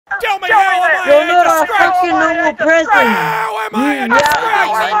Tell me how am I You're not a fucking normal person. How am I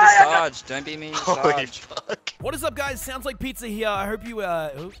a disgrace? Don't be mean to Holy Sarge. fuck. What is up, guys? Sounds like pizza here. I hope you,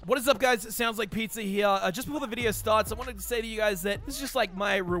 what is up, guys? Sounds like pizza here. Just before the video starts, I wanted to say to you guys that this is just like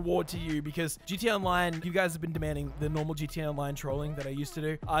my reward to you because GTA Online, you guys have been demanding the normal GTA Online trolling that I used to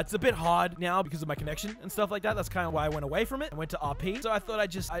do. It's a bit hard now because of my connection and stuff like that. That's kind of why I went away from it and went to RP. So I thought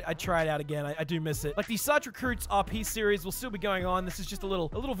I'd try it out again. I do miss it. Like the Sarge Recruits RP series will still be going on. This is just a little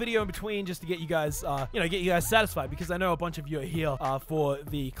video in between just to get you guys, get you guys satisfied because I know a bunch of you are here for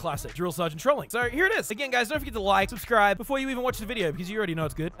the classic Drill Sergeant trolling. So here it is. Again, guys, don't forget to like, subscribe before you even watch the video because you already know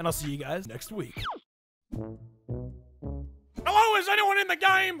it's good. And I'll see you guys next week. Hello, is anyone in the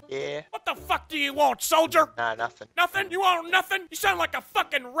game? Yeah. What the fuck do you want, soldier? Nah, nothing. Nothing? You want nothing? You sound like a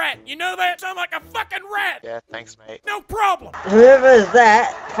fucking rat. You know that? You sound like a fucking rat. Yeah, thanks, mate. No problem. Whoever is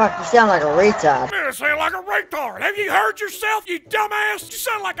that, fuck, you sound like a retard. You sound like a retard. Have you heard yourself, you dumbass? You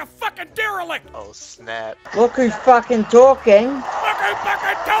sound like a fucking derelict. Oh, snap. Look who's fucking talking.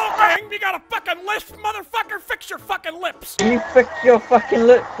 Fucking talking. You got a fucking lisp, motherfucker? Fix your fucking lips. You fix your fucking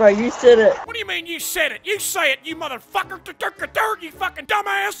lip, bro. You said it. What do you mean you said it? You say it, you motherfucker. You fucking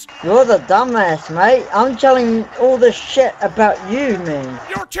dumbass. You're the dumbass, mate. I'm telling all this shit about you, man.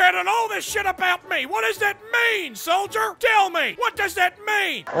 You're chatting all this shit about me. What does that mean, soldier? Tell me. What does that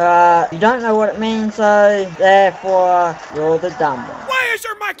mean? You don't know what it means, so therefore you're the dumb one. Why is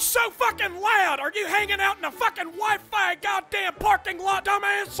your mic so fucking loud? Are you hanging out in a fucking Wi-Fi goddamn parking lot,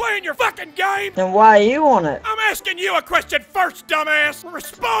 dumbass? Playing your fucking game? Then why are you on it? I'm asking you a question first, dumbass.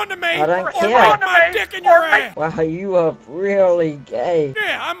 Respond to me. I don't or care. put my dick in your ass. Wow, you are really gay.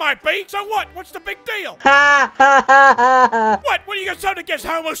 Yeah, I might be. So what? What's the big deal? Ha ha ha ha ha. What? What, you got something against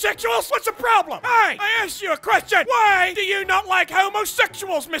homosexuals? What's the problem? Hey, I asked you a question. Why do you not like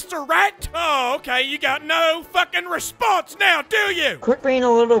homosexuals, Mr. Rat? Oh, okay, you got no fucking response now, do you? Quit being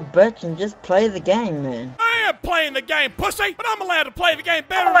a little bitch and just play the game, man. I am playing the game, pussy, but I'm allowed to play the game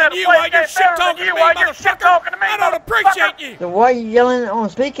better than you while you're shit-talking to me, motherfucker. I don't appreciate you. So why are you yelling it on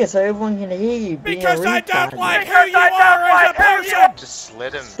speaker so everyone can hear you being Because a I retard? don't like who you are as a person. Just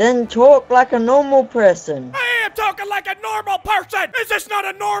slid him. Then talk like a normal person. I am talking like a normal person. Is this not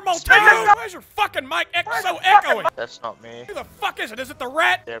a normal tone? Why is your fucking mic so echoey? That's not me. Who the fuck is it? Is it the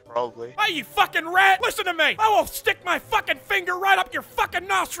rat? Yeah, probably. Hey, you fucking rat! Listen to me! I will stick my fucking finger right up your fucking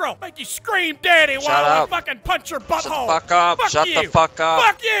nostril! Make you scream daddy while I fucking punch your butthole! Shut the fuck up! Shut the fuck up!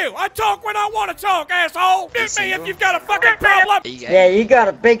 Fuck you! I talk when I want to talk, asshole! Mute me if you've got a fucking problem! Yeah, you got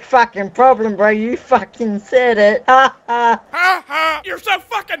a big fucking problem, bro. You fucking said it. Ha ha. Ha ha! You're so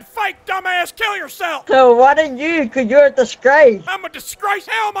fucking fake, dumbass! Kill yourself! So why didn't you? Cause you're a disgrace. I'm a disgrace?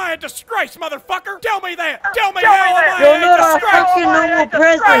 How am I a disgrace, motherfucker? Tell me that! Tell me how am I You're a not a disgrace! fucking normal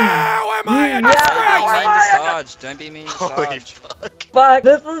person. How am I a disgrace? Don't be mean to Holy Sarge. fuck. Fuck,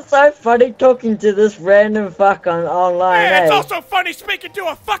 this is so funny talking to this random fuck online. Yeah, it's eh? also funny speaking to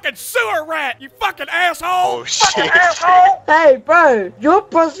a fucking sewer rat, you fucking asshole! Oh, shit. Hey, bro, you're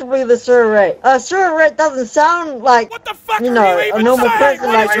possibly the sewer rat. A sewer rat doesn't sound like, What the fuck you are know, you even a normal saying? person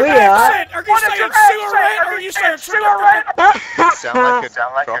What like is your we are. accent? Are you saying sewer rat or are you saying sewer rat? Sound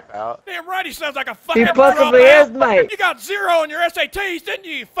like a dropout. Damn right he sounds like a fucking He possibly dropout. is, mate. You got 0 on your SATs, didn't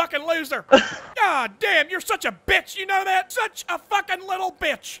you, you fucking loser? God damn, you're such a bitch, you know that? Such a fucking little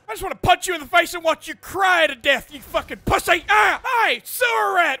bitch. I just want to punch you in the face and watch you cry to death, you fucking pussy. Ah! Hey,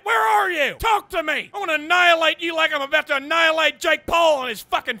 sewer rat, where are you? Talk to me. I want to annihilate you like I'm about to annihilate Jake Paul and his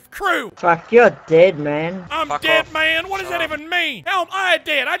fucking crew. Fuck, you're dead, man. I'm Fuck dead, off. man. What does that even mean? How am I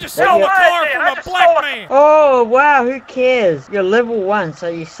dead? I just Yeah, stole a yeah. car from a black man. Oh, wow, who cares? You're level 1, so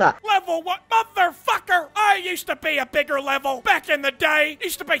you suck. Level what? Motherfucker! I used to be a bigger level back in the day.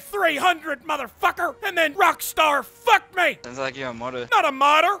 Used to be 300, motherfucker. And then Rockstar fucked me. Sounds like you're a modder. Not a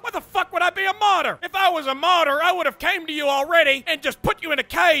modder. Why the fuck would I be a modder? If I was a modder, I would have came to you already and just put you in a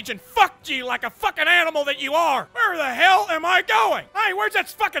cage and fucked you like a fucking animal that you are. Where the hell am I going? Hey, where's that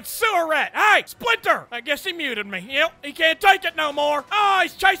fucking sewer rat? Hey, Splinter! I guess he muted me. Yep, he can't take it no more. Oh,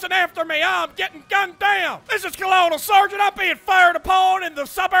 he's chasing after me. Oh, I'm getting gunned down. This is Colonel Sergeant. I'm being fired upon in the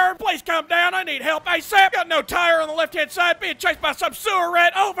suburb. Please come down. I need help ASAP. Got no tire on the left-hand side. Being chased by some sewer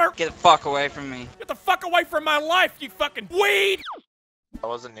rat. Over. Get the fuck away from me. Get the fuck away from my life, you fucking weed. That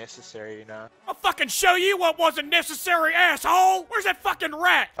wasn't necessary, you know. I'll fucking show you what wasn't necessary, asshole! Where's that fucking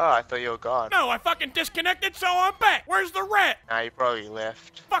rat? Oh, I thought you were gone. No, I fucking disconnected, so I'm back. Where's the rat? Nah, you probably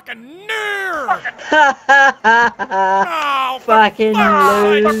left. Fucking nerd! Ha ha ha Oh, for Fucking fuck's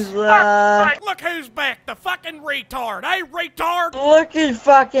sake. loser. Look who's back, the fucking retard. Hey, retard! Look who's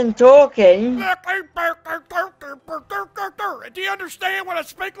fucking talking. Do you understand when I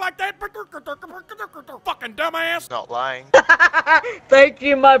speak like that? Fucking dumbass! Not lying. Thank Thank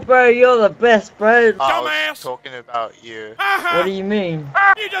you, my bro. You're the best, bro. I Dumbass. was talking about you. What do you mean?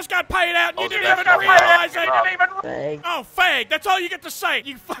 You just got paid out and you Oh, didn't that's even not realize right. it. Fag. Oh, fag. That's all you get to say.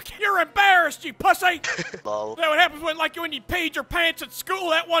 You fucking, you're embarrassed, you pussy. Lol. Is that what happens when, like, when you peed your pants at school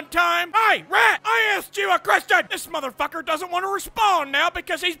that one time? Hey, rat, I asked you a question. This motherfucker doesn't want to respond now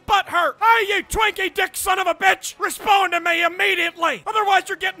because he's butthurt. Hey, you Twinkie dick son of a bitch, respond to me immediately. Otherwise,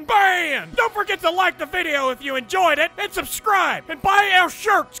 you're getting banned. Don't forget to like the video if you enjoyed it and subscribe and buy our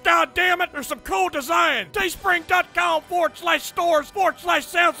shirts. God damn it, there's some cool designs.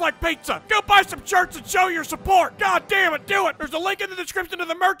 Teespring.com/stores/soundslikepizza. Go buy some shirts and show your support. God damn it, do it. There's a link in the description to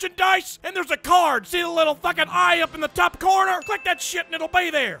the merchandise and there's a card. See the little fucking eye up in the top corner? Click that shit and it'll be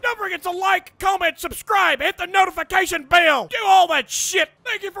there. Don't forget to like, comment, subscribe, hit the notification bell. Do all that shit.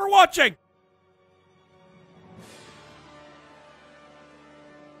 Thank you for watching.